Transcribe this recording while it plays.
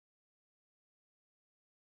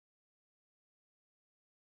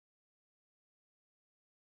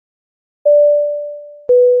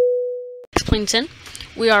X-Plane10.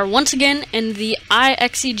 We are once again in the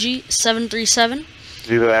IXEG 737.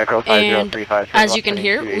 And as you can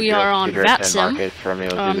hear, we are on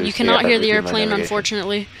VATSIM. You cannot hear the airplane,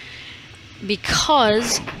 unfortunately,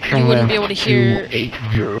 because you wouldn't be able to hear the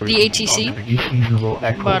ATC.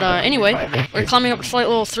 But anyway, we're climbing up to flight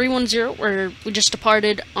level 310, where we just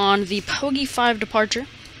departed on the Pogi 5 departure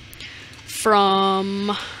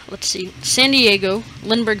from, let's see, San Diego,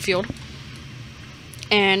 Lindbergh Field.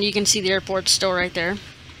 And you can see the airport still right there.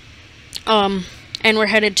 And we're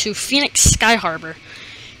headed to Phoenix Sky Harbor.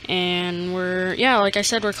 And we're, yeah, like I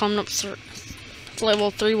said, we're climbing up flight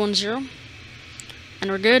level 310.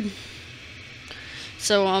 And we're good.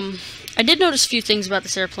 So, I did notice a few things about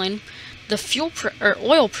this airplane. The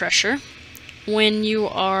oil pressure, when you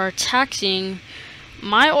are taxiing,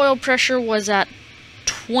 my oil pressure was at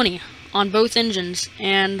 20 on both engines,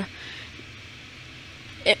 and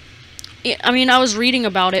I mean, I was reading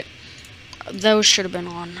about it. Those should have been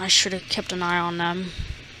on. I should have kept an eye on them.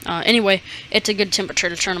 Anyway, it's a good temperature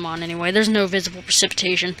to turn them on anyway. There's no visible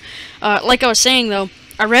precipitation. Like I was saying, though,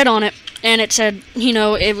 I read on it, and it said, you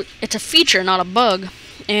know, it's a feature, not a bug,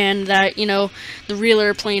 and that, you know, the real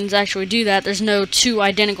airplanes actually do that. There's no two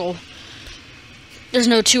identical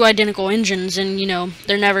engines, and, you know,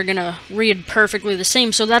 they're never gonna read perfectly the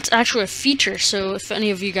same, so that's actually a feature, so if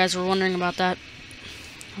any of you guys were wondering about that.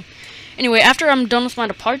 Anyway, after I'm done with my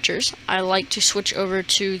departures, I like to switch over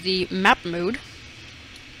to the map mode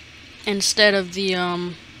instead of the,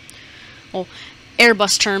 well,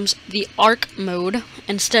 Airbus terms, the ARC mode,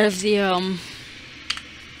 instead of the,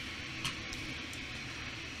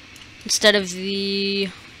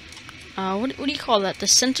 what do you call that, the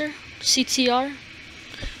center? CTR?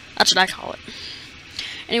 That's what I call it.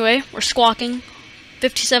 Anyway, we're squawking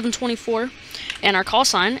 5724, and our call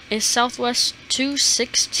sign is Southwest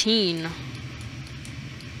 216.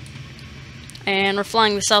 And we're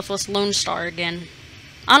flying the Southwest Lone Star again.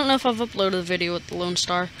 I don't know if I've uploaded a video with the Lone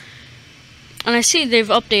Star. And I see they've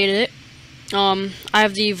updated it. I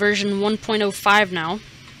have the version 1.05 now.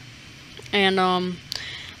 And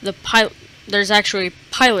there's actually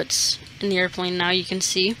pilots in the airplane now, you can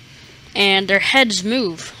see. And their heads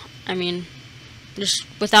move. I mean, just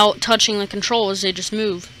without touching the controls, they just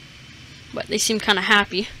move. But they seem kind of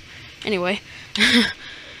happy. Anyway.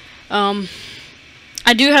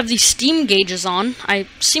 I do have these steam gauges on. I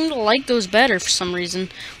seem to like those better for some reason.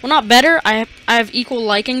 Well, not better. I have equal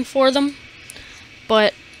liking for them.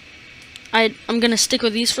 But I'm going to stick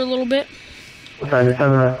with these for a little bit. Now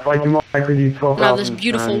this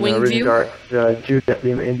beautiful wing view. Juliet,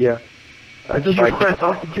 Lima, India. I just request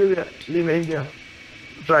off to Juliet, Lima, India.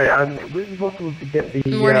 Sorry, we're supposed to get the...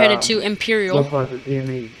 And we're headed to Imperial.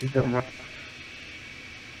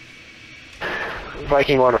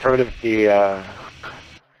 Viking 1, affirmative, the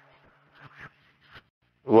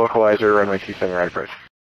localizer, runway 27 right approach.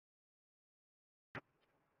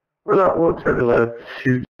 Where's that localizer?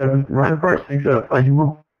 27 right approach, thanks for Viking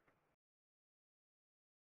 1.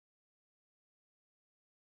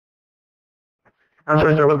 I'm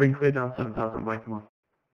sorry, sir, we're being cleared down 7,000, Viking 1.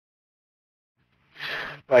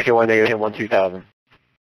 Viking 1, negative, hit 1-2000.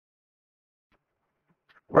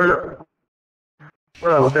 Where's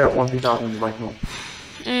that at 1-2000, Viking 1?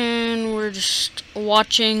 And we're just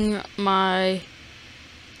watching my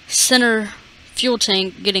center fuel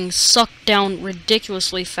tank getting sucked down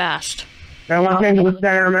ridiculously fast. Now, Los Angeles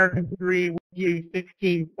Center, American 3, with you,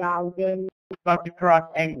 16,000, about to cross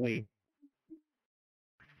Angley.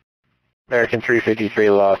 American 353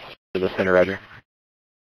 lost to the center, roger.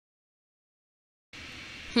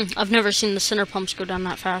 I've never seen the center pumps go down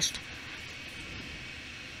that fast.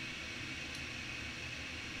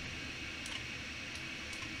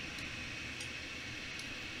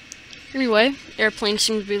 Anyway, airplane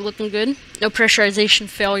seems to be looking good. No pressurization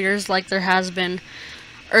failures like there has been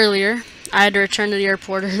earlier. I had to return to the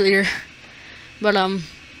airport earlier. But, I'm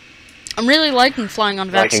really liking flying on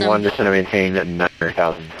VATSIM. Viking 1, just to maintain at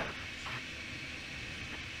 9,000.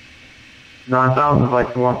 9,000,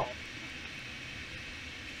 Viking 1.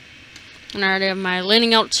 And I already have my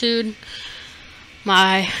landing altitude,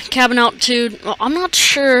 my cabin altitude. Well, I'm not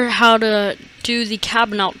sure how to do the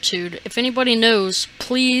cabin altitude. If anybody knows,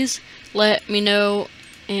 please let me know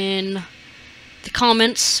in the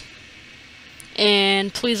comments.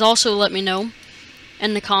 And please also let me know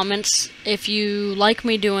in the comments if you like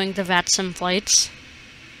me doing the VATSIM flights,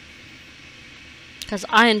 because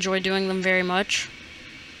I enjoy doing them very much.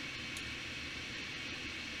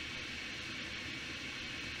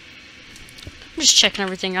 I'm just checking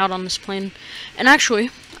everything out on this plane. And actually,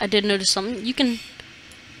 I did notice something. You can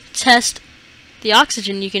test the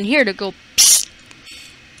oxygen. You can hear it go psst.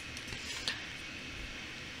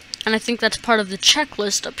 And I think that's part of the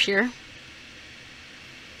checklist up here.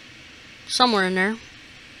 Somewhere in there.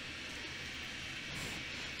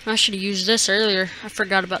 I should have used this earlier. I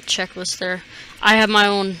forgot about the checklist there. I have my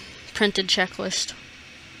own printed checklist.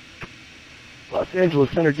 Los Angeles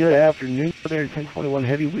Center, good afternoon. Southern Air 1021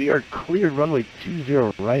 Heavy. We are cleared runway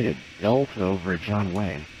 20 right at Delta over at John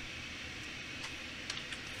Wayne.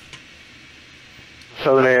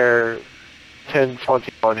 Southern Air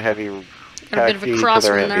 1021 Heavy. Got a bit of a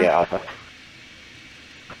crosswind there. Alpha.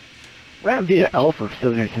 Ram via Alpha for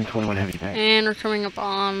Southern Air 1021 Heavy. Thanks. And we're coming up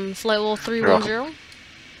on flight level 310.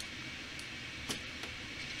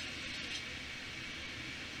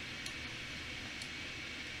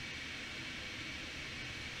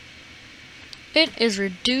 It is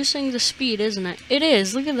reducing the speed, isn't it? It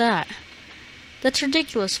is, look at that. That's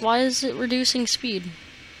ridiculous. Why is it reducing speed?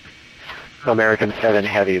 American 7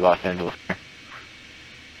 Heavy, Los Angeles.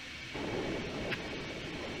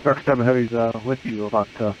 American 7 Heavy's with you about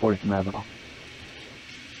 40th Avenue.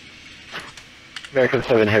 American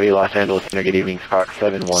 7 Heavy, Los Angeles Center, good evening, Scott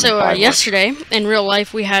 7151. So, yesterday, in real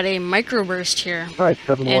life, we had a microburst here. Alright,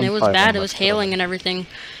 715. And it was bad, it was hailing and everything.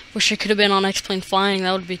 Wish it could have been on X-Plane flying,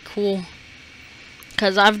 that would be cool.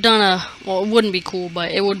 Because I've done a, well, it wouldn't be cool, but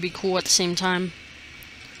it would be cool at the same time.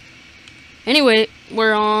 Anyway,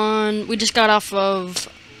 we just got off of,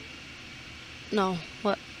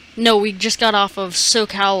 we just got off of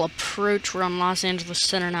SoCal Approach. We're on Los Angeles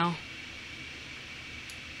Center now.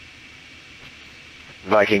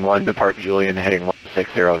 Viking 1, depart Julian, heading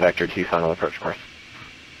 160, vector Tucson on approach course.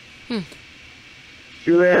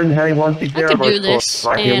 Julian, heading 160. I could do this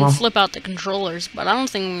and flip out the controllers, but I don't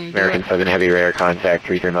think we can do American it. 7 Heavy, radar contact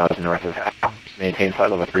 33 miles north of Al. Maintain flight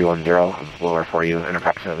level 310, lower for you, and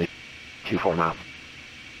approximately 24 miles.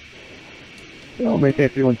 I'll maintain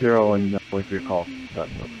 310 and wait for your call.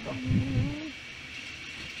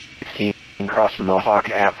 16, cross the Mohawk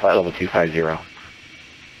at flight level 250.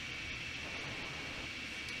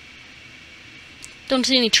 Don't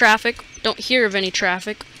see any traffic. Don't hear of any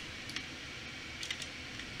traffic.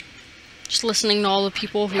 Just listening to all the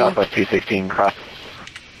people who... Southwest 216, cross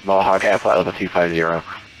Mohawk at flight level 250.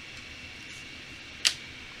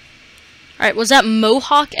 Alright, was that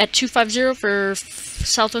Mohawk at 250 for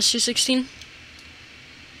Southwest 216?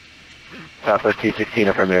 Southwest 216,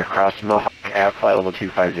 affirmative, cross Mohawk at flight level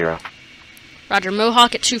 250. Roger,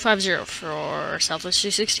 Mohawk at 250 for Southwest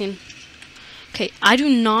 216. Okay, I do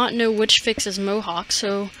not know which fix is Mohawk,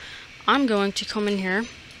 so I'm going to come in here.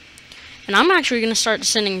 And I'm actually going to start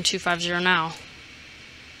descending 250 now.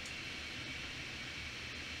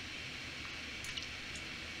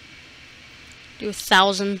 Do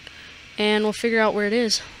 1,000, and we'll figure out where it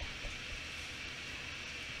is.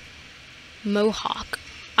 Mohawk.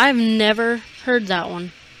 I've never heard that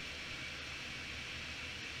one.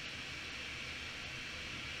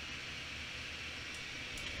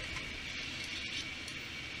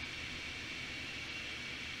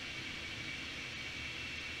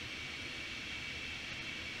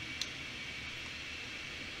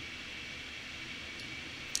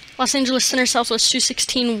 Los Angeles Center, Southwest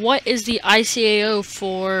 216. What is the ICAO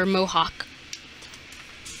for Mohawk?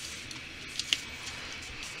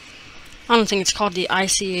 I don't think it's called the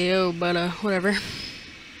ICAO, but whatever.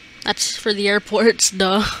 That's for the airports,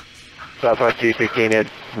 duh. Southwest 216,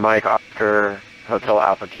 it's Mike Oscar, Hotel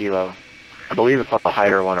Alpha Kilo. I believe it's on the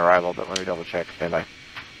HYDRR1 arrival, but let me double check. Stand by.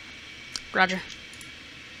 Roger.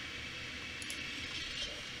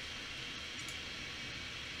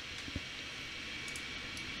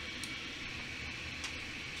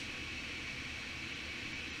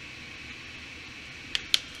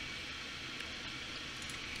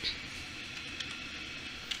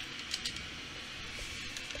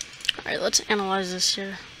 Alright, let's analyze this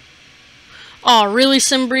here. Oh, really,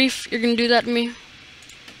 SimBrief? You're gonna do that to me?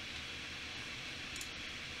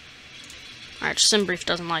 Alright, SimBrief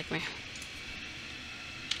doesn't like me.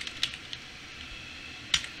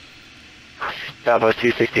 Southwest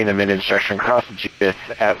 216, amid instruction, cross Judith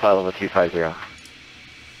at flight level 250.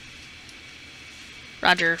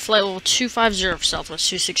 Roger, flight level 250 for Southwest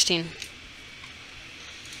 216.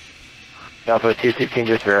 Southwest 216,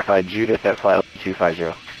 just verified Judith at flight level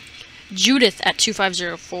 250. Judith at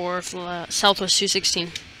 250 for Southwest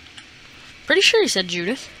 216. Pretty sure he said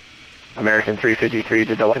Judith. American 353,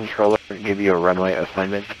 did the controller give you a runway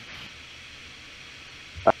assignment?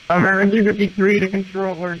 American 353, the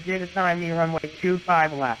controller did assign me runway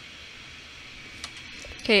 25 left.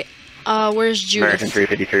 Okay, where's Judith? American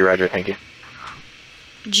 353, roger, thank you.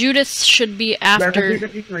 Judith should be after... American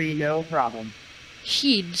 353, no problem.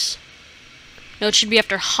 Heeds. No, it should be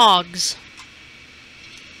after Hogs.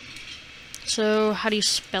 So, how do you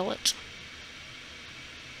spell it?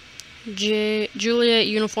 Juliet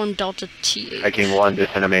Uniform Delta T8. Viking 1,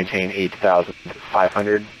 descend and maintain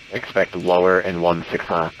 8,500. Expect lower and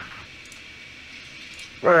 16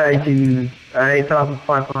 Right,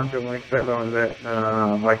 8,500 when we expect on that,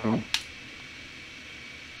 Viking.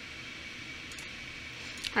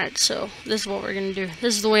 Alright, so this is what we're gonna do.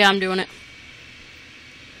 This is the way I'm doing it.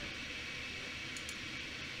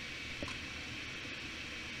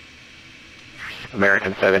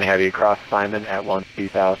 American 7 Heavy across Simon at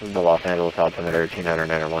 1-2000, the Los Angeles altimeter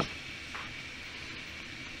 1391.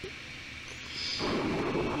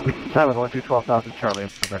 Simon, 12,000 Charlie.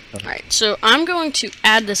 Alright, so I'm going to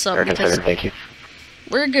add this up American because 7, thank you.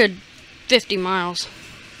 we're a good 50 miles.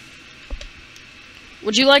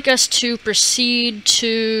 Would you like us to proceed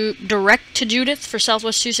to direct to Judith for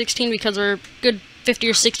Southwest 216 because we're a good 50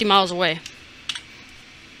 or 60 miles away?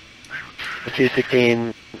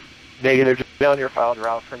 216, negative, just down your filed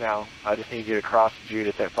route for now. I just need you to cross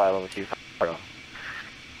Judith at 51250.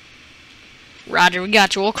 Roger, we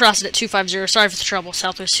got you. We'll cross it at 250. Sorry for the trouble,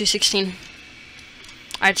 Southwest 216.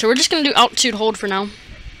 Alright, so we're just going to do altitude hold for now.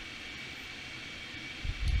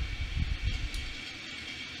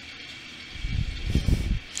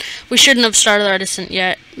 We shouldn't have started our descent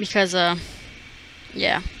yet because,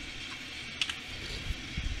 yeah.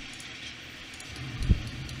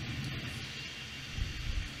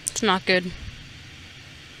 It's not good.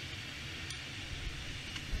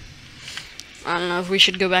 I don't know if we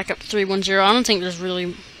should go back up to 310. I don't think there's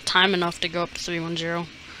really time enough to go up to 310.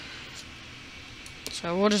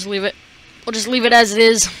 So we'll just leave it. We'll just leave it as it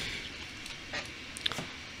is.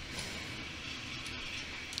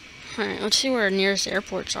 Alright, let's see where our nearest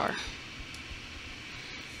airports are.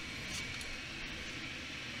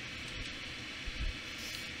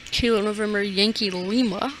 Kilo November Yankee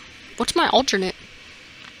Lima. What's my alternate?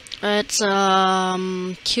 It's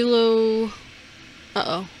Kilo.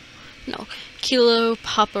 Uh-oh. No. Kilo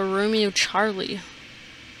Papa Romeo Charlie.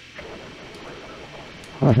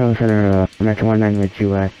 Los Angeles Center, American 19 with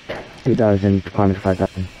you at 2,000, kilometers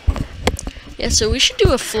 5,000. Yeah, so we should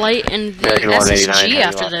do a flight in the SSG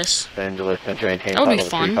after this. Los Angeles Center, maintain That would be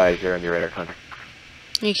fun. 350 in your radar contact.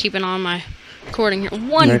 Let me keep it on my recording here.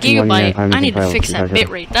 1 gigabyte. I need to fix that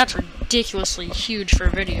bitrate. That's ridiculously huge for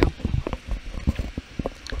a video.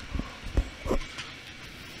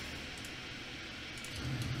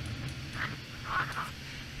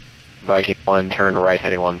 Viking 1, turn right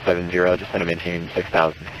heading 170, just gonna maintain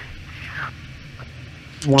 6,000.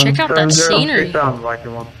 Check out that scenery. 6,000,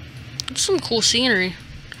 Viking 1. That's some cool scenery.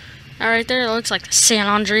 Alright there, it looks like the San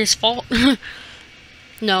Andreas Fault.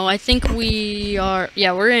 No, I think we are...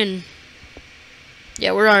 Yeah, we're in...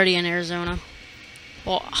 Yeah, we're already in Arizona.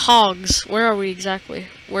 Well, Hogs, where are we exactly?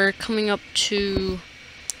 We're coming up to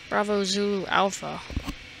Bravo Zulu Alpha.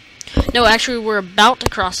 No, actually, we're about to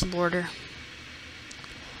cross the border.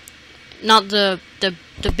 Not the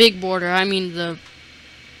big border, I mean the...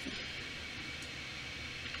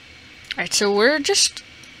 Alright, so we're just...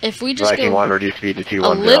 If we just Viking go 1, reduce speed to a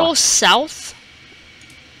 210. little south,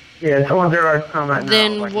 Yeah, 210 is coming right now.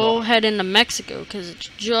 then Viking we'll 1. head into Mexico, because it's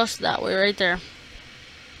just that way right there.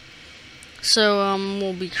 So,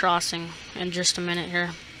 we'll be crossing in just a minute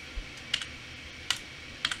here.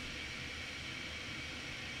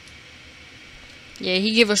 Yeah,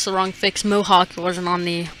 he gave us the wrong fix. Mohawk wasn't on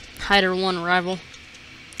the HYDRR1 arrival.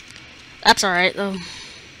 That's alright, though.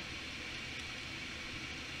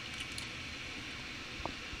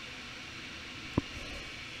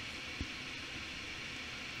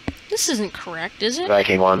 This isn't correct, is it?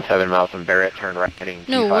 Viking 1, 7 miles from Barrett, turn right heading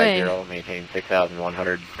No 250, maintain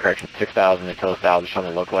 6,100, correction 6,000 until established on the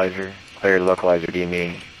localizer. Clear the localizer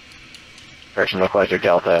DME. Correction localizer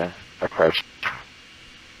Delta, approach.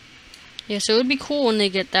 Yeah, so it would be cool when they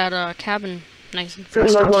get that cabin nice and Turn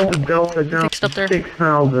fixed localizer Delta down fixed up there.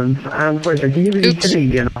 6,000. And wait, can you give me Oops. city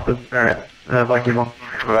again after Barrett? Viking 1.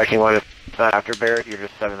 Viking 1 is not after Barrett, you're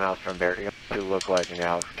just 7 miles from Barrett. You're to localizer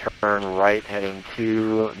now. Turn right heading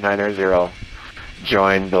 290.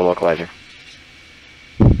 Join the localizer.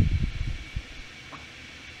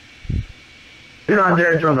 You're not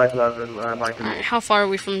there, join localizer, Viking 1. Alright, how far are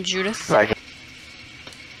we from Judith? Viking.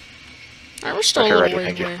 Alright, we're still a Okay, little ready, ways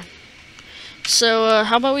thank you. away. So,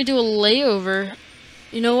 how about we do a layover?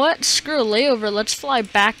 You know what? Screw a layover. Let's fly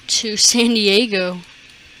back to San Diego.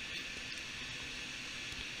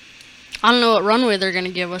 I don't know what runway they're gonna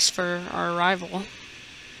give us for our arrival.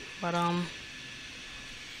 But, An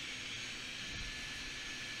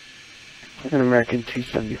American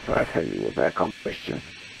 275 heavy, we're back on question.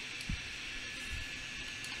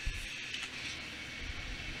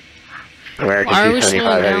 American Why are we 275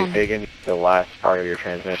 slowing heavy, down? big The last part of your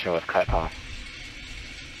transmission was cut off.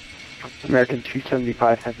 American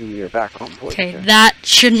 275 Heavy, we are back on board. Okay, that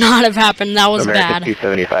should not have happened. That was American bad.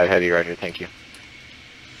 275 Heavy, roger, thank you.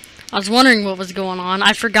 I was wondering what was going on.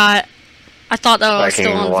 I forgot. I thought that I was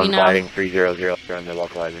Viking still on 1 V now. sliding 300 on the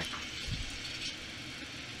localizer.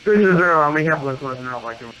 300, we have localizer now,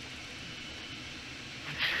 Viking.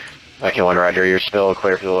 Viking 1, roger, you're still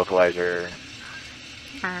clear for the localizer.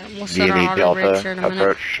 Alright, we'll set our DME auto brakes here Delta, in a minute.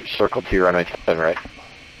 approach circle 2, runway 7 right.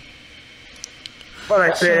 But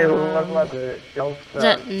I say So, localizer, Delta. Is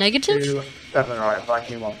that negative? 7 right,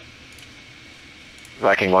 Viking 1.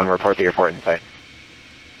 Viking 1, report the airport in sight.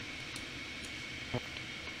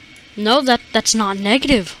 No, that's not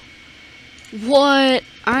negative. What?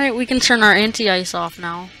 Alright, we can turn our anti-ice off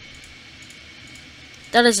now.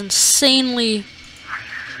 That is insanely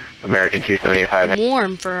American 275 Heavy,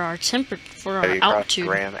 warm for our for our cross altitude.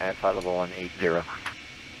 Graham at flight level 180.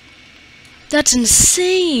 That's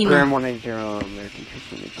insane. Graham 180, American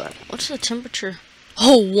 275. What's the temperature?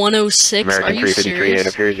 Oh, 106. American Are you 353, it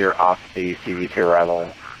serious? appears you're off the CV2 arrival.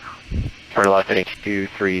 Turn left heading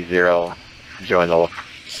 230, join the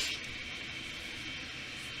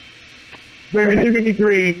American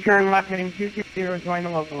 253, turn left heading 260, join the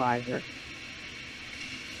localizer.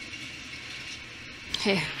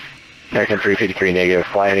 Hey, American 353 negative,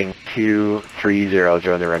 fly heading 230,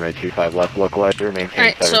 join the runway 25 left localizer, maintain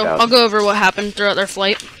alright, so 7000. I'll go over what happened throughout their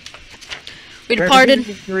flight. We departed,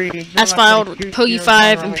 as filed, Pogi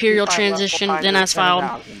 5, Imperial transition, then as filed.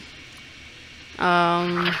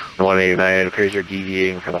 189, it appears you're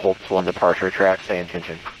deviating from the Holtz 1 departure track, stay in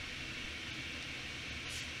tension.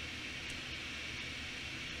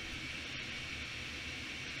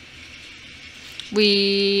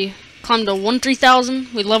 We climbed to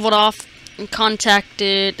 13,000, we leveled off and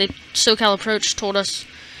contacted, SoCal Approach told us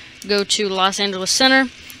go to Los Angeles Center.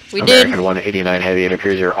 We American did. 189 heavy, it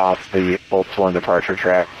appears you're off the Holtz 1 departure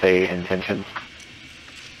track, stay in tension.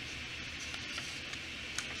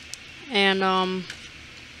 And,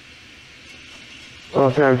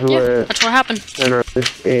 Los Angeles. yeah, that's what happened. Center,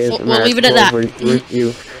 this is We'll leave it at that. with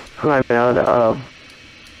you. Climb out of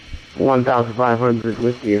 1,500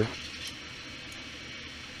 with you.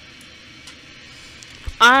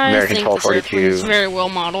 I American think this airplane 1242, is very well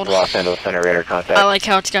modeled. Los Angeles Center radar contact. I like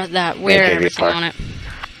how it's got that wear and everything park. on it.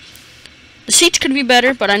 The seats could be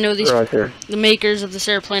better, but I know Roger. the makers of this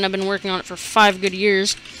airplane. I've been working on it for 5 good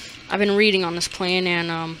years. I've been reading on this plane,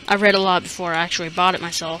 and I've read a lot before I actually bought it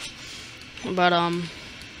myself. But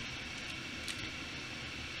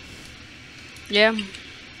yeah.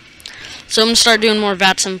 So I'm gonna start doing more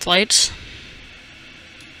VATSIM flights.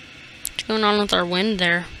 What's going on with our wind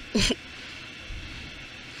there?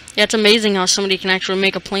 Yeah, it's amazing how somebody can actually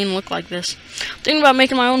make a plane look like this. I'm thinking about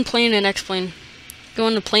making my own plane in X-Plane.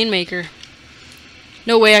 Going to Plane Maker.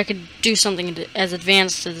 No way I could do something as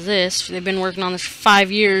advanced as this. They've been working on this for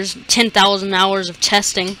 5 years, 10,000 hours of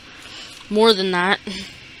testing. More than that.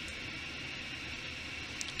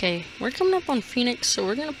 Okay, we're coming up on Phoenix, so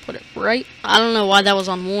we're gonna put it right. I don't know why that was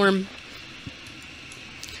on warm.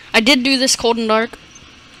 I did do this cold and dark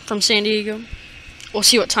from San Diego. We'll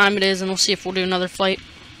see what time it is, and we'll see if we'll do another flight.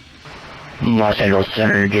 Los Angeles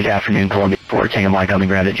Center, good afternoon, Columbia 4, Tango Mike on the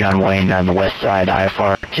ground at John Wayne on the west side,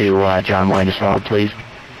 IFR to John Wayne as well, please.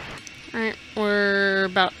 Alright, we're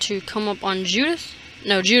about to come up on Judith.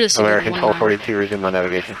 No, Judith. American 1242, resume on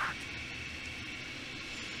navigation.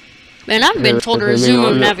 Man, I've been told to resume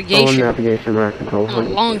on navigation navigation, American in a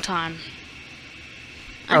 1242. long time.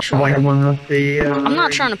 Actually, I'm I'm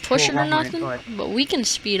not trying to push it or nothing, but we can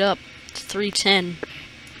speed up to 310.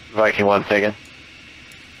 Viking 1, second.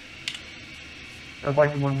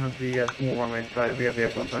 Viking 1 has the small runway side, we have the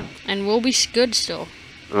airport side. And we'll be good still.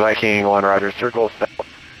 Viking 1, roger, circle south.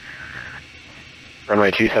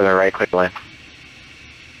 Runway 27 right, quick land.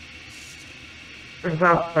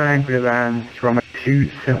 South angle and runway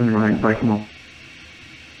 27 right, Viking 1.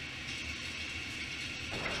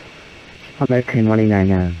 American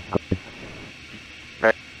 189,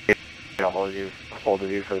 I'll hold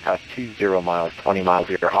of you for the past 20 miles, 20 miles,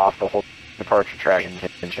 you're off the whole departure track in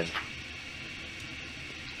tension.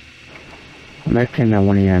 American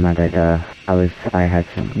 189, my bad, I had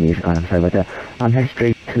some music on, I'm sorry, but I'm headed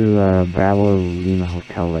straight to Bravo Lima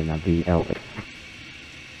Hotel right now, BL.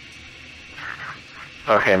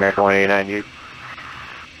 Okay, American 189, you.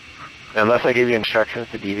 Unless I give you instructions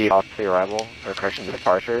to deviate off the arrival or correction to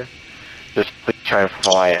departure, just please try to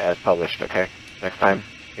fly it as published, okay? Next time,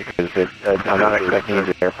 because I'm not expecting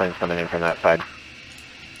the airplanes coming in from that side.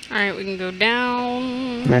 Alright, we can go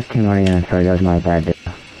down. American 189, sorry, that was my bad.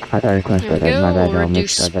 I thought it was There we that was my go. bad. We'll I'll make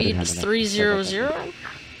reduce sure that speed doesn't to happen.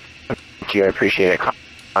 300. you. I appreciate it. I'm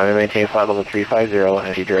going to maintain flight level 350, and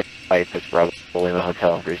if you direct flight, this Bravo Lima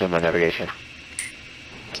Hotel, resume my navigation.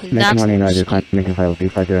 American 189, climb making flight level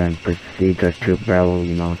 350 and proceed to Bravo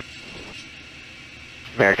Lima.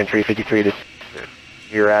 American 353,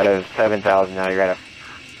 you're at a 7,000 now, you're at a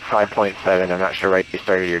 5.7, I'm not sure why you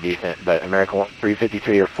started your descent, but American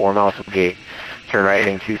 353, you're 4 miles from gate, turn right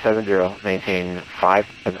heading 270, maintain 5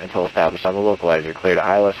 until established on the localizer, clear to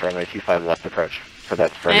ILS, runway 25 left approach. So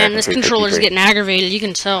that's for And this controller's getting aggravated, you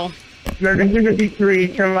can tell. American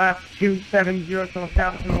 353, turn left 270 to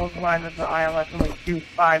establish the localizer for ILS, runway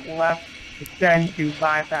 25 left, descend to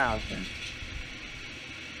 5,000.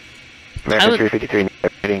 American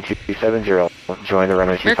 353, heading 270, join the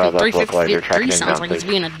runway 25 left localizer, track American 353 sounds like he's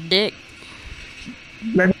being a dick.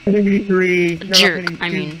 American 353, Jerk, I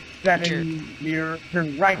mean, jerk.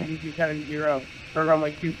 Turn right heading 270, for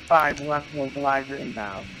runway 25 left localizer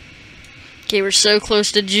inbound. Okay, we're so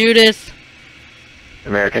close to Judith.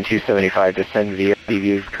 American 275, descend via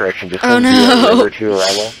views, correction, descend Oh no! via river to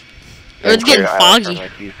arrival. Oh, it's getting foggy. Runway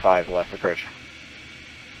 25 left approach.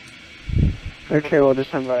 Okay, we'll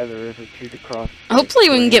descend by the river to cross. Hopefully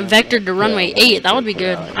we can get vectored to runway 8, that would be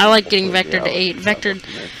good. I like getting vectored to 8. Vectors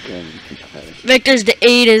to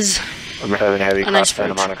 8 is Number 7 heavy, a nice cross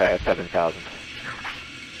Santa approach. Monica at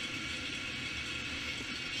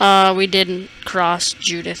 7,000. We didn't cross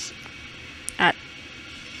Judith at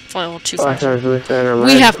flight level 25.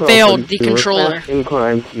 We have failed the controller.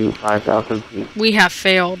 Climb to 5,000 feet. We have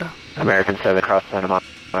failed. American 7 cross Santa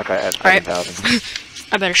Monica at Alright. 7,000.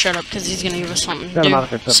 I better shut up because he's gonna give us something to do.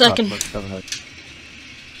 Second.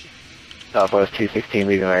 Southwest 216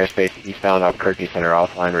 leaving airspace eastbound Albuquerque Center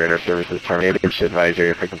offline radar services terminated.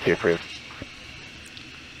 Advisory frequency approved.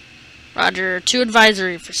 Roger. 2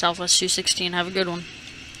 advisory for Southwest 216. Have a good one.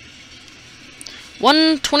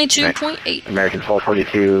 122.8. American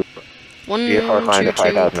 1242. VFR climb to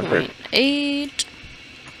 5,000 first. 122.8.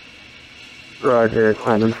 Roger,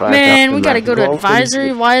 climbing 5,000. Man, we gotta go to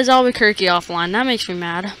advisory. Why is Albuquerque offline? That makes me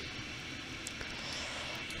mad.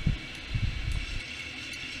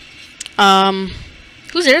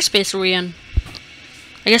 Whose airspace are we in?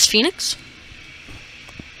 I guess Phoenix?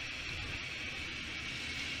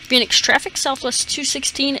 Phoenix traffic, Southwest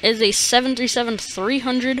 216 is a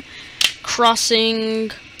 737-300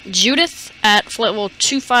 crossing Judith at flight level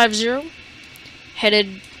 250.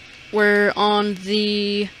 We're on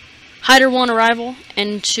the HYDRR1 arrival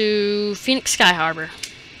into Phoenix Sky Harbor.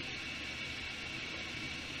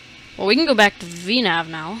 Well, we can go back to VNAV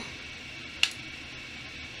now.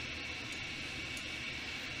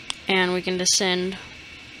 And we can descend.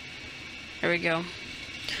 There we go.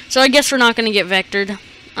 So I guess we're not going to get vectored,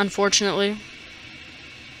 unfortunately.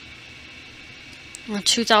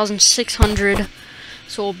 2,600.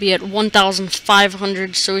 So we'll be at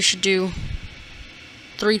 1,500. So we should do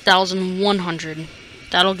 3,100.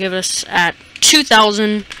 That'll give us at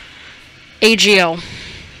 2,000 AGL.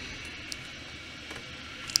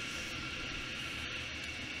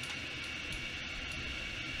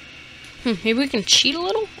 Maybe we can cheat a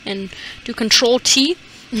little and do Control T.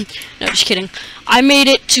 No, just kidding. I made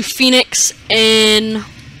it to Phoenix in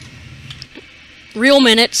real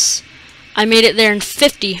minutes. I made it there in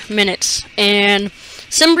 50 minutes. And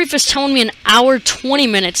SimBrief is telling me an hour 20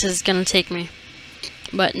 minutes is going to take me.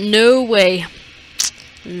 But no way.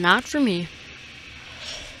 Not for me.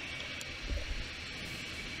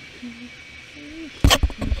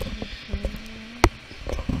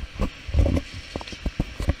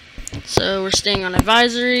 So we're staying on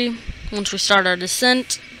advisory. Once we start our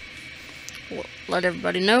descent, we'll let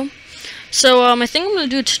everybody know. So I think I'm going to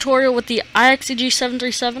do a tutorial with the IXEG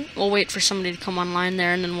 737. We'll wait for somebody to come online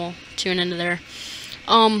there and then we'll tune into there.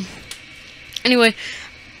 Anyway,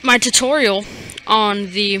 my tutorial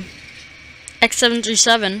on the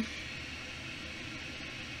X737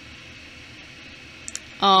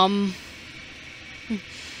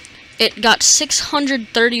 it got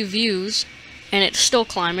 630 views and it's still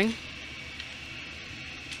climbing.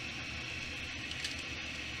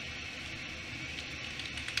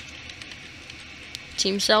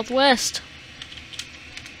 Team Southwest.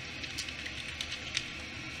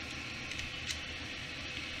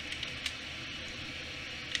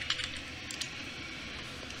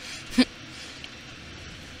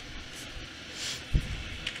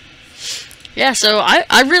 Yeah, so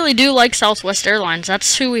I really do like Southwest Airlines.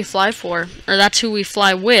 That's who we fly for, or that's who we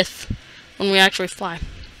fly with when we actually fly.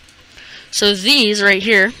 So these right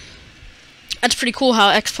here, that's pretty cool how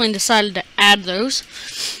X-Plane decided to add those.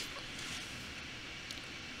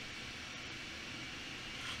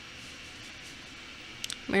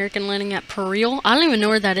 American landing at Pereal. I don't even know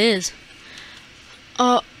where that is.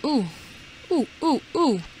 Ooh. Ooh, ooh,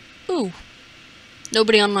 ooh, ooh.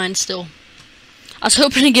 Nobody online still. I was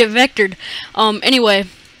hoping to get vectored. Anyway,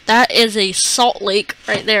 that is a salt lake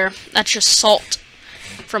right there. That's just salt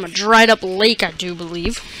from a dried up lake, I do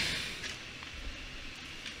believe.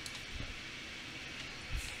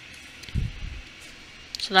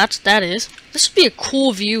 So that's what that is. This would be a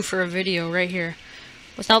cool view for a video right here.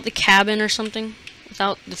 Without the cabin or something.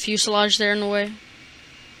 Without the fuselage there in the way.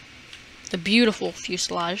 The beautiful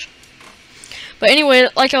fuselage. But anyway,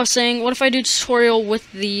 like I was saying, what if I do a tutorial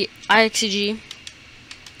with the IXEG?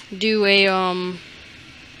 Do a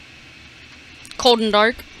cold and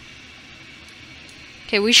dark.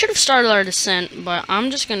 Okay, we should have started our descent, but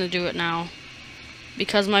I'm just gonna do it now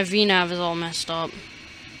because my VNav is all messed up.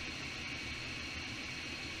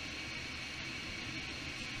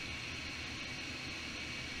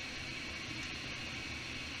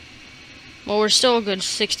 Well, we're still a good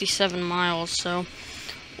 67 miles, so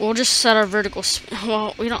we'll just set our vertical.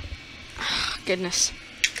 Well, we don't. Goodness,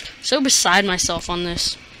 so beside myself on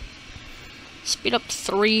this. Speed up to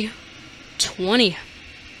 320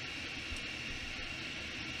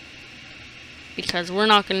 because we're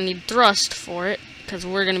not going to need thrust for it because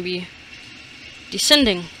we're going to be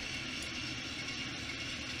descending.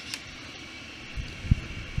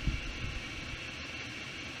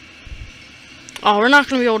 Oh, we're not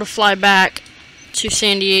going to be able to fly back to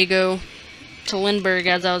San Diego, to Lindbergh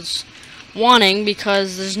as I was wanting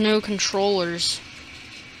because there's no controllers.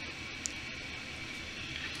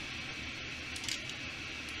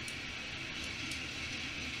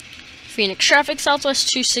 Phoenix traffic, Southwest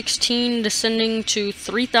 216, descending to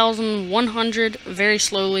 3,100 very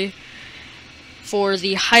slowly for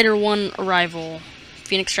the HYDRR1 arrival.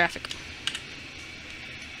 Phoenix traffic.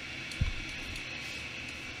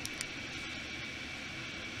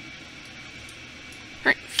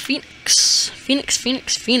 Alright, Phoenix. Phoenix,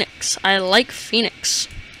 Phoenix, Phoenix. I like Phoenix.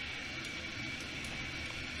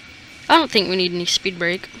 I don't think we need any speed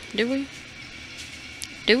brake, do we?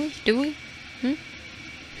 Do we? Do we?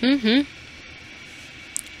 If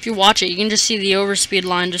you watch it, you can just see the overspeed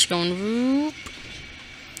line just going whoop.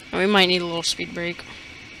 Oh, we might need a little speed brake.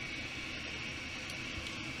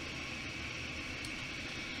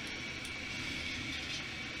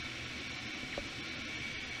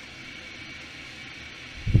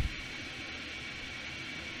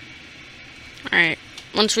 Alright,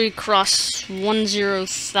 once we cross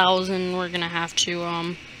 10,000, we're gonna have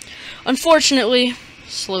to, unfortunately,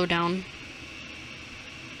 slow down.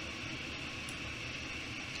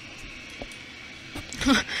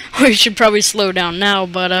 We should probably slow down now,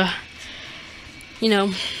 but, you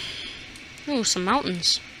know. Ooh, some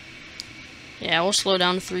mountains. Yeah, we'll slow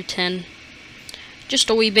down to 310. Just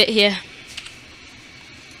a wee bit here.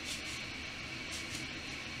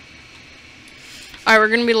 Alright, we're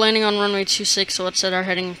going to be landing on runway 26, so let's set our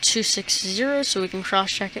heading 260 so we can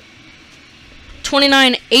cross-check it.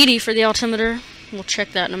 2980 for the altimeter. We'll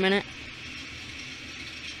check that in a minute.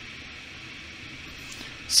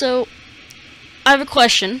 So, I have a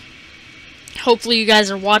question. Hopefully you guys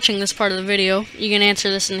are watching this part of the video. You can answer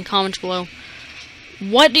this in the comments below.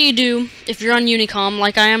 What do you do if you're on Unicom,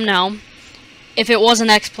 like I am now, if it was an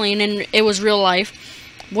X-plane and it was real life?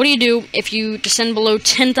 What do you do if you descend below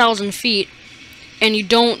 10,000 feet and you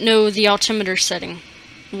don't know the altimeter setting?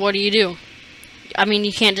 What do you do? I mean,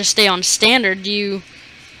 you can't just stay on standard. I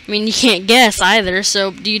mean, you can't guess either, so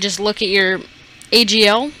do you just look at your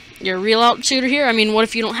AGL, your real altitude here? I mean, what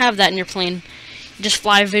if you don't have that in your plane? You just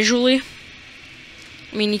fly visually?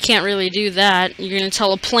 I mean, you can't really do that. You're going to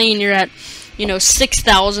tell a plane you're at, you know,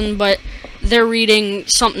 6,000, but they're reading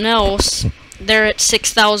something else. They're at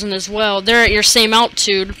 6,000 as well. They're at your same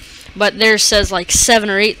altitude, but theirs says like 7,000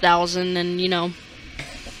 or 8,000, and, you know.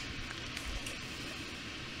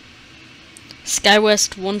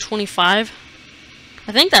 SkyWest 125.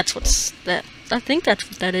 I think that's what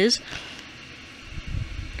that is.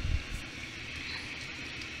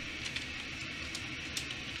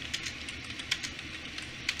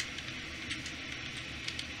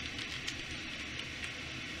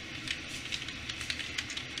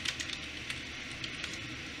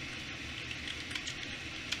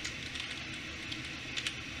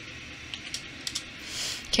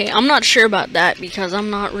 Okay, I'm not sure about that because I'm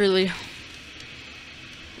not really,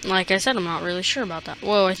 like I said, I'm not really sure about that.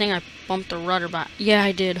 Whoa, I think I bumped the rudder back. Yeah,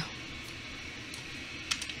 I did.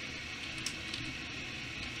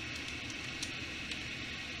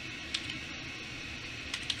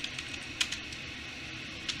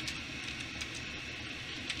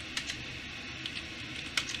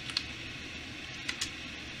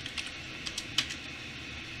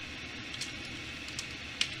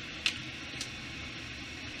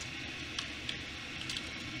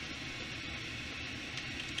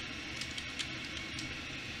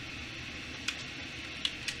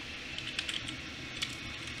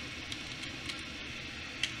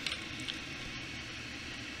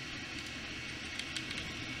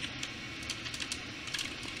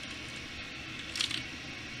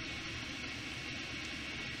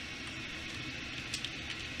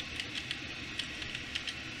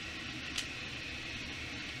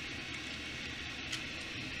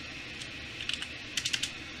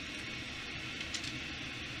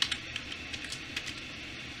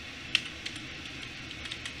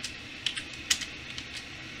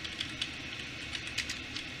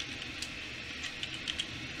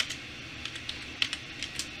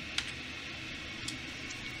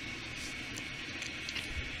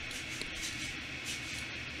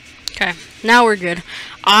 Okay, now we're good.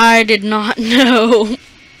 I did not know.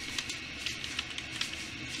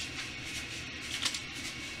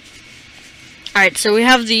 Alright, so we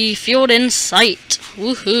have the field in sight.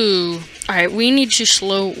 Woohoo! Alright, we need to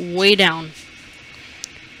slow way down.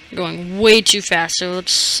 Going way too fast, so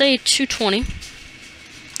let's say 220.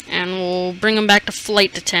 And we'll bring them back to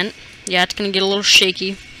flight detent. Yeah, it's gonna get a little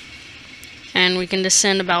shaky. And we can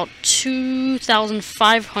descend about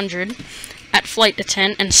 2,500 at flight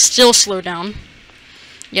detent and still slow down.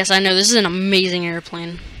 Yes, I know, this is an amazing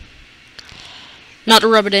airplane. Not to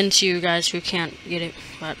rub it into you guys who can't get it,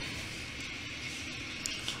 but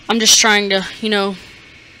I'm just trying to, you know,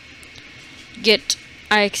 get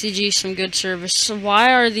IXEG some good service. So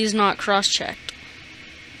why are these not cross-checked?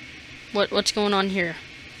 What's going on here?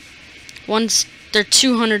 They're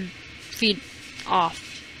 200 feet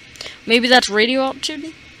off. Maybe that's radio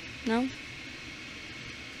altitude? No?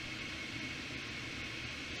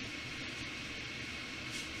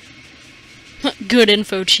 Good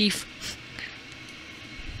info, Chief.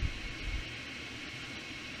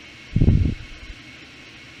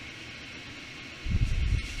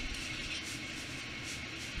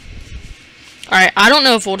 Alright, I don't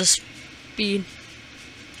know if we'll just speed.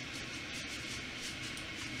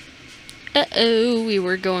 Uh-oh, we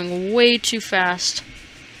were going way too fast.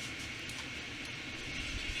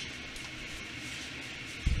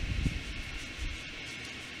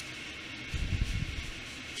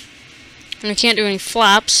 And we can't do any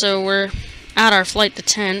flaps, so we're at our flight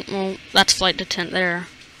detent. Well, that's flight detent there.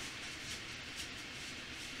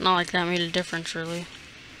 Not like that made a difference, really.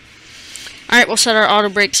 Alright, we'll set our auto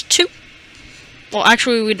brakes 2. Well,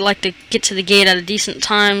 actually, we'd like to get to the gate at a decent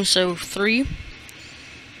time, so 3.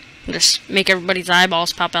 Just make everybody's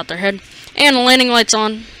eyeballs pop out their head. And the landing light's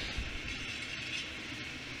on.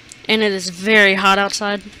 And it is very hot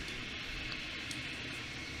outside.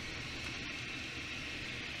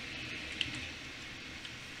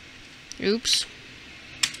 Oops.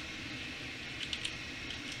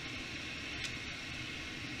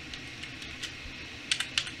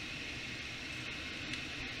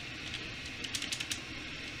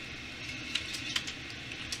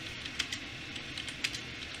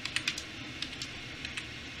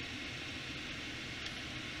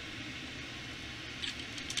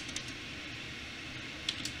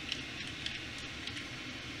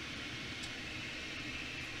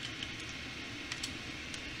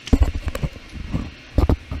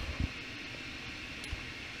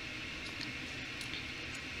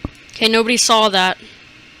 Okay, nobody saw that.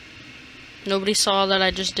 Nobody saw that I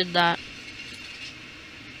just did that.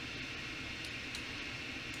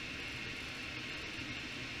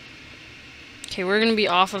 Okay, we're gonna be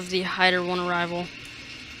off of the HYDRR1 arrival.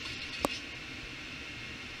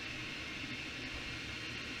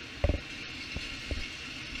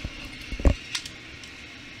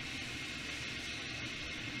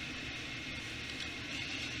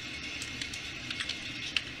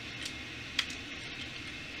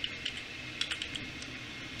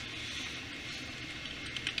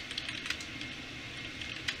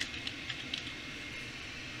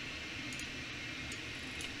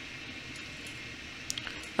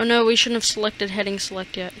 Oh no, we shouldn't have selected heading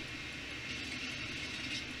select yet.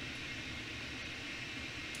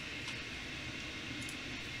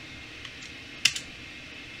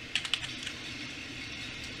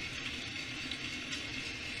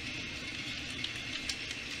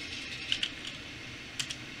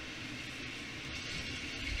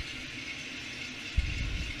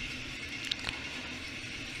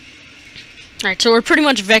 Alright, so we're pretty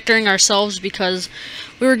much vectoring ourselves because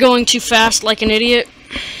we were going too fast like an idiot.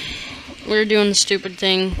 We were doing the stupid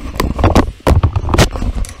thing.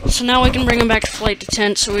 So now we can bring them back to flight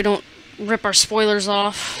detent so we don't rip our spoilers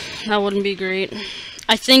off. That wouldn't be great.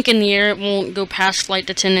 I think in the air it won't go past flight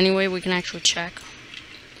detent anyway. We can actually check.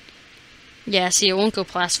 Yeah, see, it won't go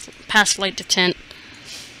past flight detent.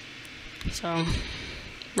 So,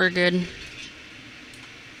 we're good.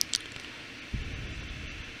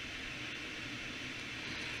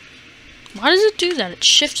 Why does it do that? It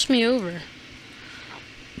shifts me over.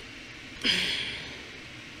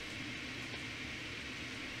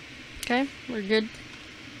 Okay, we're good.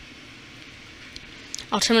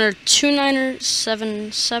 Altimeter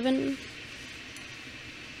 2977.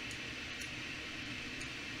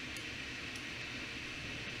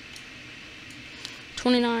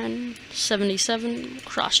 $29.77.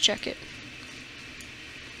 Cross check it.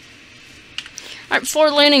 Alright,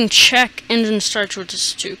 before landing, check engine starts with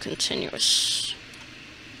this 2 continuous.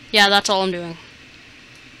 Yeah, that's all I'm doing.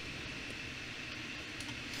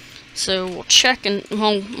 So we'll check and,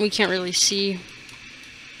 well, we can't really see.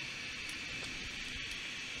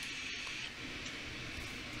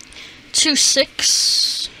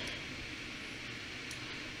 26.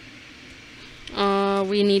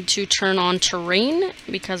 We need to turn on terrain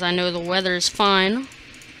because I know the weather is fine.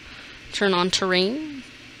 Turn on terrain.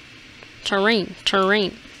 Terrain.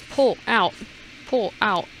 Pull out.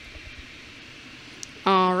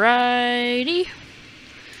 Alrighty.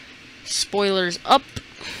 Spoilers up.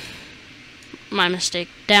 My mistake.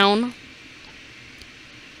 Down.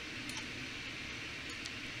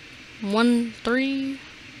 1-3.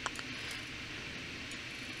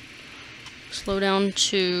 Slow down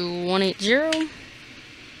to 180.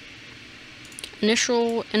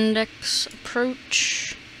 Initial index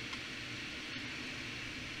approach.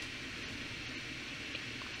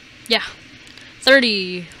 Yeah.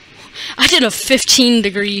 30. I did a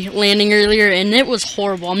 15-degree landing earlier and it was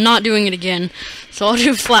horrible. I'm not doing it again. So I'll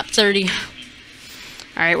do flap 30.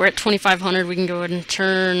 Alright, we're at 2500. We can go ahead and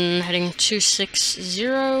turn heading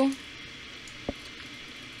 260.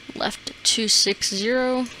 Left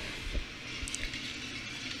 260.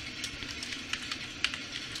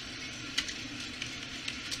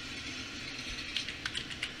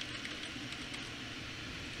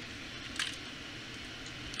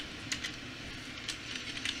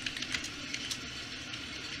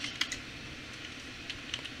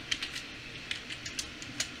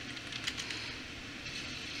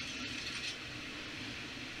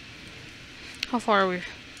 How far are we?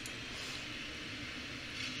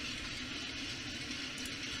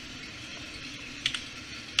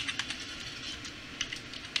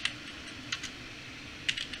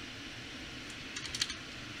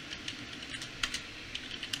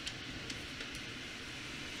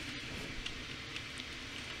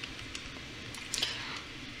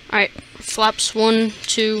 Alright, flaps 1,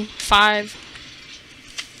 2, 5.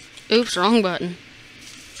 Oops, wrong button.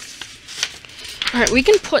 Alright, we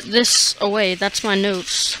can put this away. That's my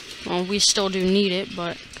notes. Well, we still do need it,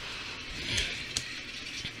 but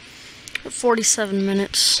 47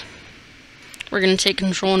 minutes. We're going to take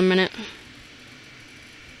control in a minute.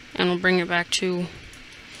 And we'll bring it back to...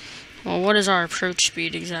 Well, what is our approach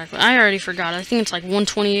speed exactly? I already forgot. I think it's like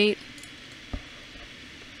 128.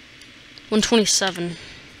 127.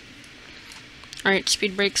 Alright,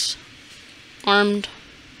 speed brakes. Armed.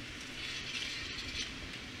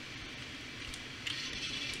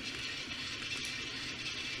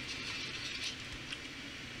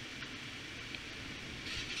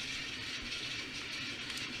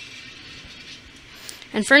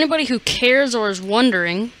 And for anybody who cares or is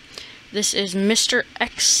wondering, this is Mr.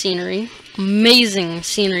 X Scenery. Amazing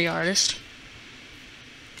scenery artist.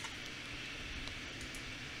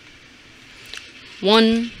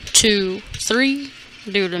 1, 2, 3.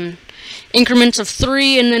 Do it in increments of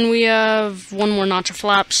 3, and then we have one more notch of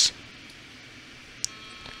flaps.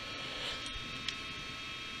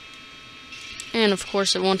 And of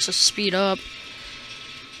course it wants us to speed up,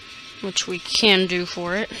 which we can do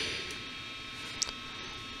for it.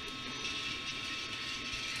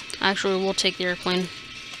 Actually, we'll take the airplane.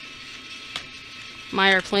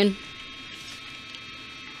 My airplane.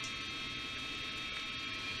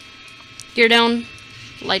 Gear down,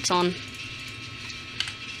 lights on.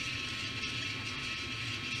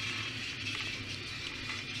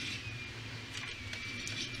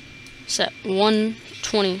 Set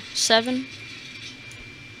 127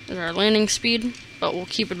 is our landing speed, but we'll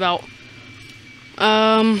keep it about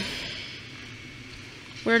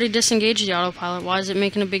we already disengaged the autopilot. Why is it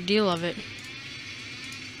making a big deal of it?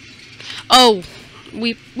 Oh,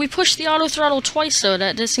 we pushed the auto throttle twice, so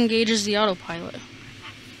that disengages the autopilot.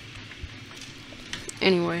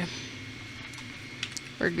 Anyway,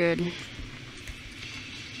 we're good.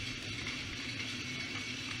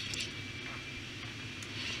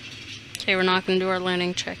 Okay, we're not going to do our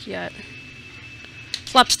landing check yet.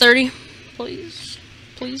 Flaps 30, please.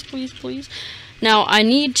 Please, please, please. Now, I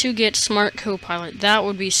need to get Smart Copilot. That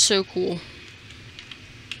would be so cool.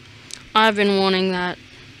 I've been wanting that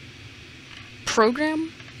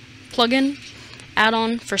program, plugin,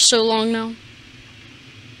 add-on for so long now.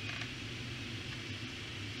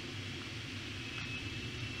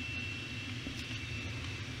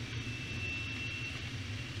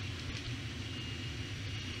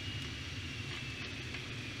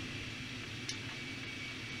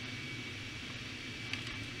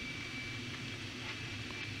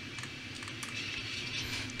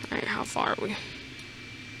 Alright, how far are we?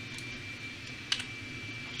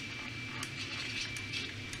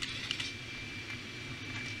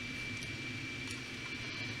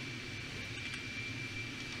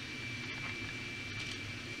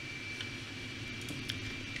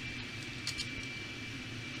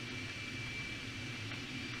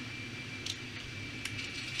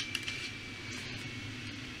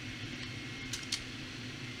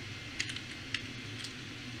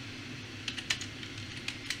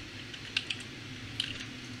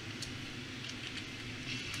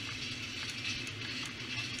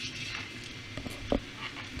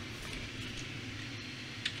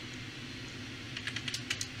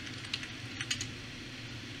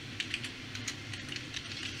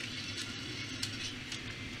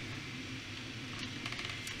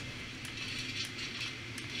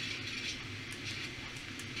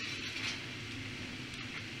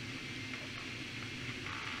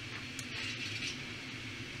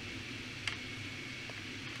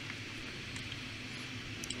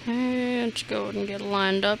 Let's go ahead and get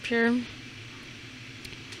lined up here.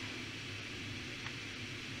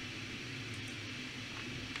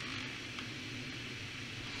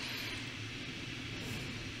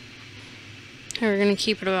 We're going to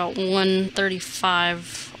keep it about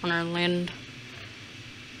 135 on our land.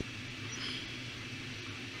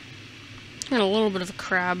 Got a little bit of a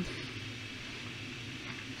crab.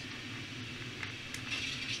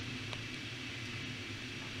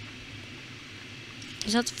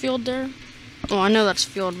 Is that the field there? Oh, I know that's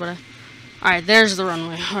field, but alright, there's the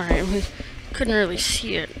runway. Alright, we couldn't really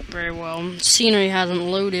see it very well. Scenery hasn't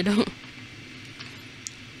loaded.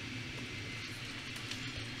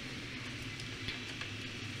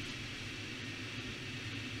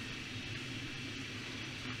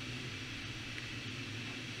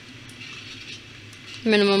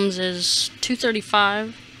 Minimums is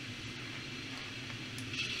 235.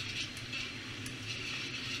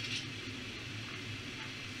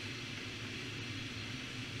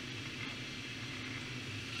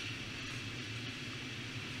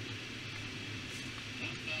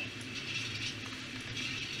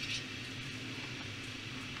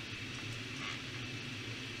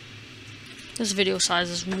 This video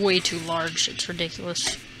size is way too large, it's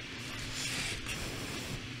ridiculous.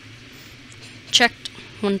 Checked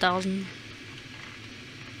 1,000.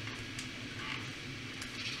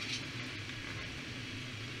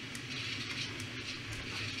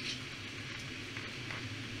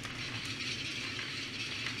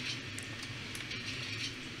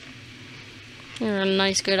 You're a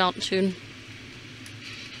nice good altitude.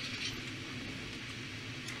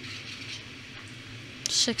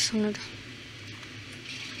 $600.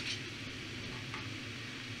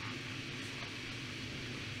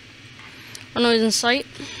 Runways in sight.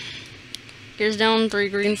 Gears down, 3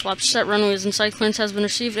 green, flaps set, runways in sight, clearance has been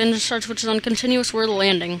received, engine start switches on continuous, we're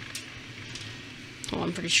landing. Oh,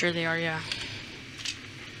 I'm pretty sure they are, yeah.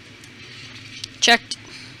 Checked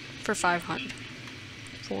for 500.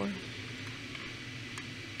 4.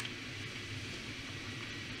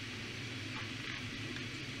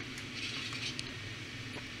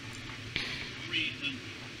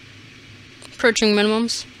 Approaching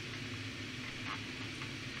minimums.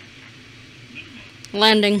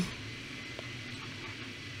 Landing.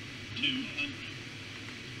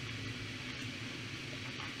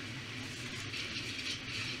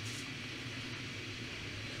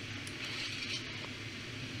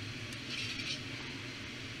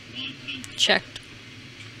 Checked.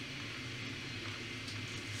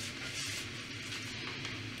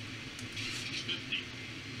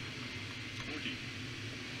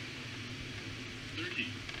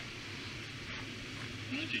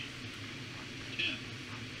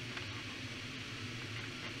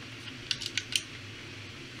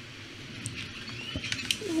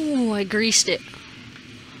 Ooh, I greased it.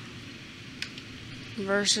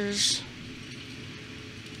 Versus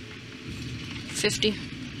 50.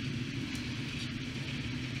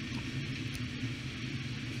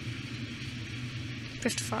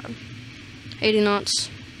 55. 80 knots.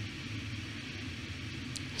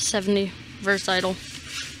 70. Reverse idle.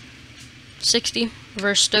 60.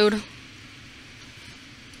 Reverse stowed.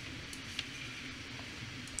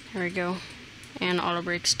 There we go. And auto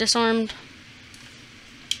brakes disarmed.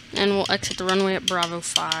 And we'll exit the runway at Bravo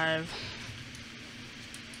 5.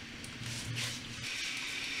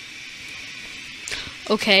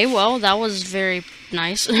 Okay, well, that was very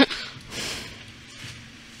nice.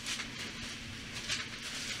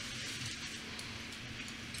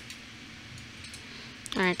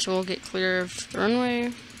 Alright, so we'll get clear of the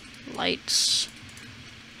runway. Lights.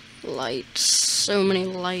 Lights. So many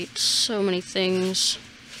lights. So many things.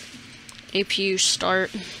 APU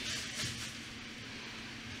start.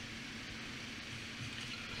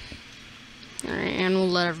 Alright, and we'll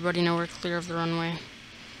let everybody know we're clear of the runway.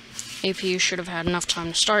 APU should have had enough time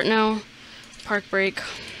to start now. Park brake.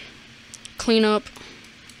 Clean up.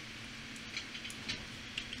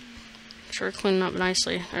 Make sure we're cleaning up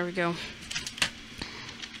nicely. There we go.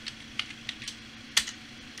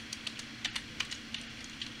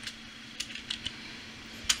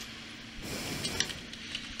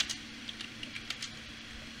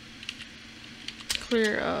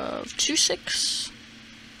 Clear of 26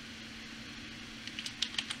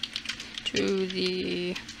 to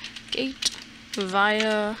the gate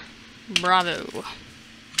via Bravo.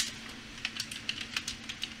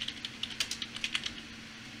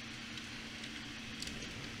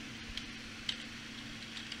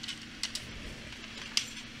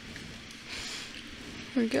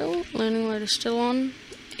 There we go. Landing light is still on.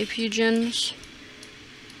 APU gens.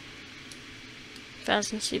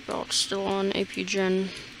 Fasten seatbelt still on. APU gen.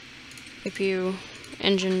 APU.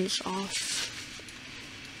 Engines off.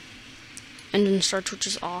 Engine start switch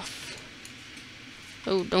is off.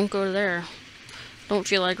 Oh, don't go there. Don't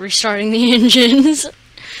feel like restarting the engines.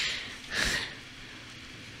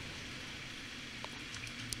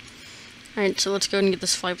 Alright, so let's go and get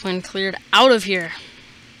this flight plan cleared out of here.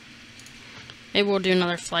 Maybe we'll do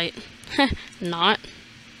another flight. Not.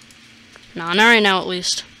 Not right now, at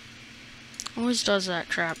least. Always does that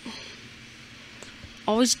crap.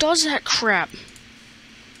 Always does that crap.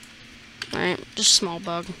 Alright, just a small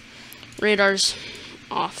bug. Radar's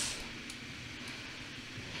off.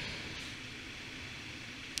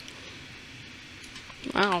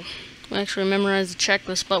 Wow. We actually memorized the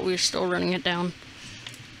checklist, but we're still running it down.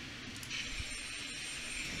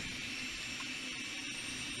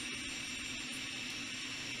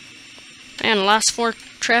 And the last 4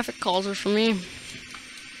 traffic calls are for me.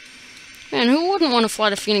 Man, who wouldn't want to fly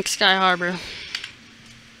to Phoenix Sky Harbor?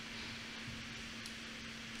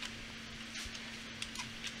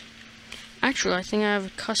 Actually, I think I have a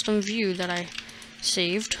custom view that I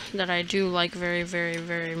saved that I do like very, very,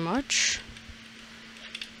 very much.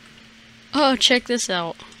 Oh, check this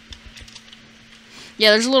out. Yeah,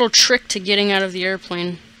 there's a little trick to getting out of the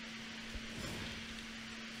airplane.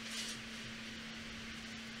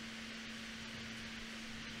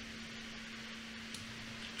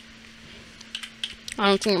 I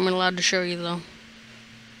don't think I'm allowed to show you, though.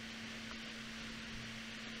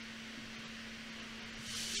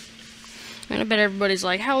 And I bet everybody's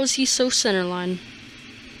like, how is he so centerline?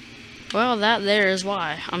 Well, that there is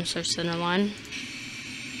why I'm so centerline.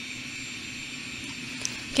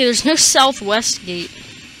 Okay, there's no southwest gate.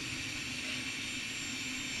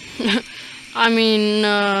 I mean,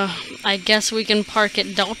 I guess we can park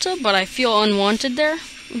at Delta, but I feel unwanted there.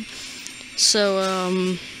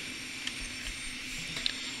 So,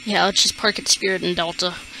 yeah, let's just park at Spirit and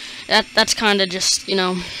Delta. That's kind of just, you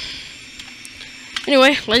know.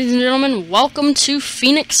 Anyway, ladies and gentlemen, welcome to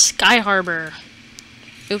Phoenix Sky Harbor.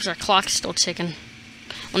 Oops, our clock's still ticking.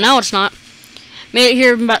 Well, now it's not. Made it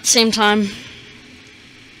here about the same time.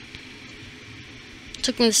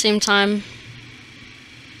 Took me the same time.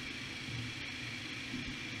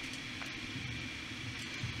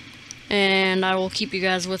 And I will keep you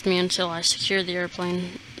guys with me until I secure the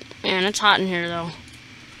airplane. Man, it's hot in here, though.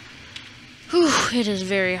 Whew, it is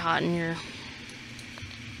very hot in here.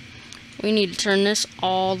 We need to turn this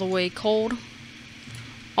all the way cold.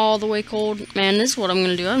 All the way cold. Man, this is what I'm going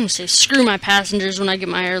to do. I'm going to say screw my passengers when I get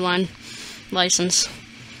my airline license.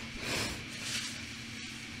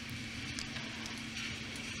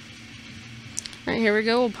 Alright, here we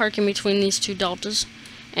go. We'll park in between these 2 deltas.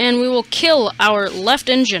 And we will kill our left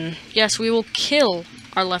engine. Yes, we will kill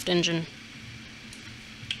our left engine.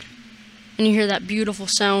 And you hear that beautiful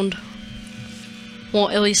sound. Well,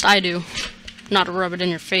 at least I do. Not to rub it in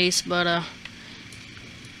your face, but, Alright,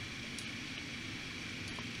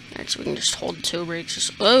 so we can just hold the toe brake.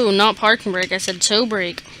 Oh, not parking brake. I said toe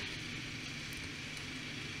brake.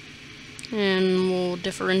 And we'll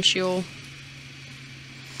differential.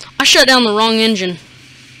 I shut down the wrong engine.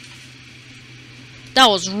 That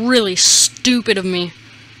was really stupid of me.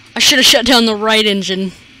 I should have shut down the right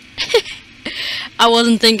engine. I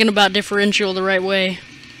wasn't thinking about differential the right way.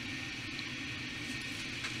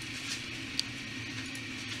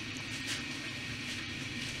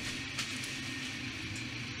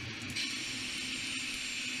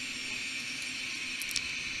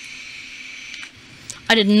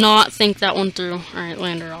 I did not think that one through. Alright,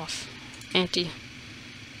 lander off. Anti-position.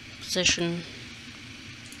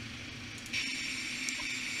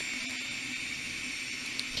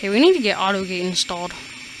 Okay, we need to get auto gate installed.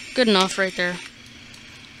 Good enough right there.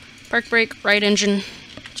 Park brake, right engine.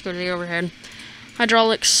 Let's go to the overhead.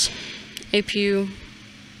 Hydraulics, APU.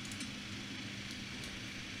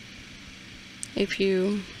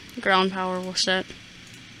 APU, ground power will set.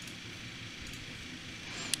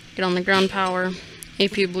 Get on the ground power.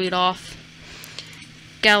 APU bleed off.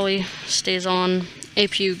 Galley stays on.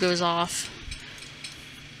 APU goes off.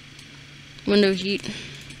 Window heat.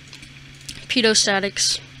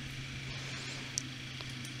 Pedostatics.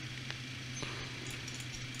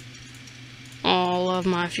 All of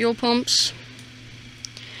my fuel pumps.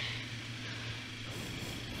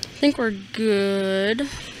 I think we're good.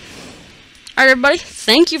 Alright, everybody,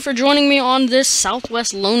 thank you for joining me on this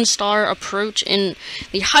Southwest Lone Star approach in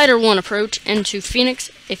the HYDRR1 approach into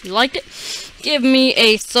Phoenix. If you liked it, give me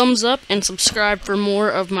a thumbs up and subscribe for more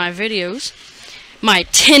of my videos. My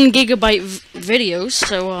 10 gigabyte videos.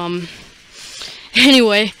 So,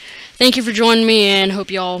 anyway, thank you for joining me and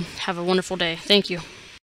hope you all have a wonderful day. Thank you.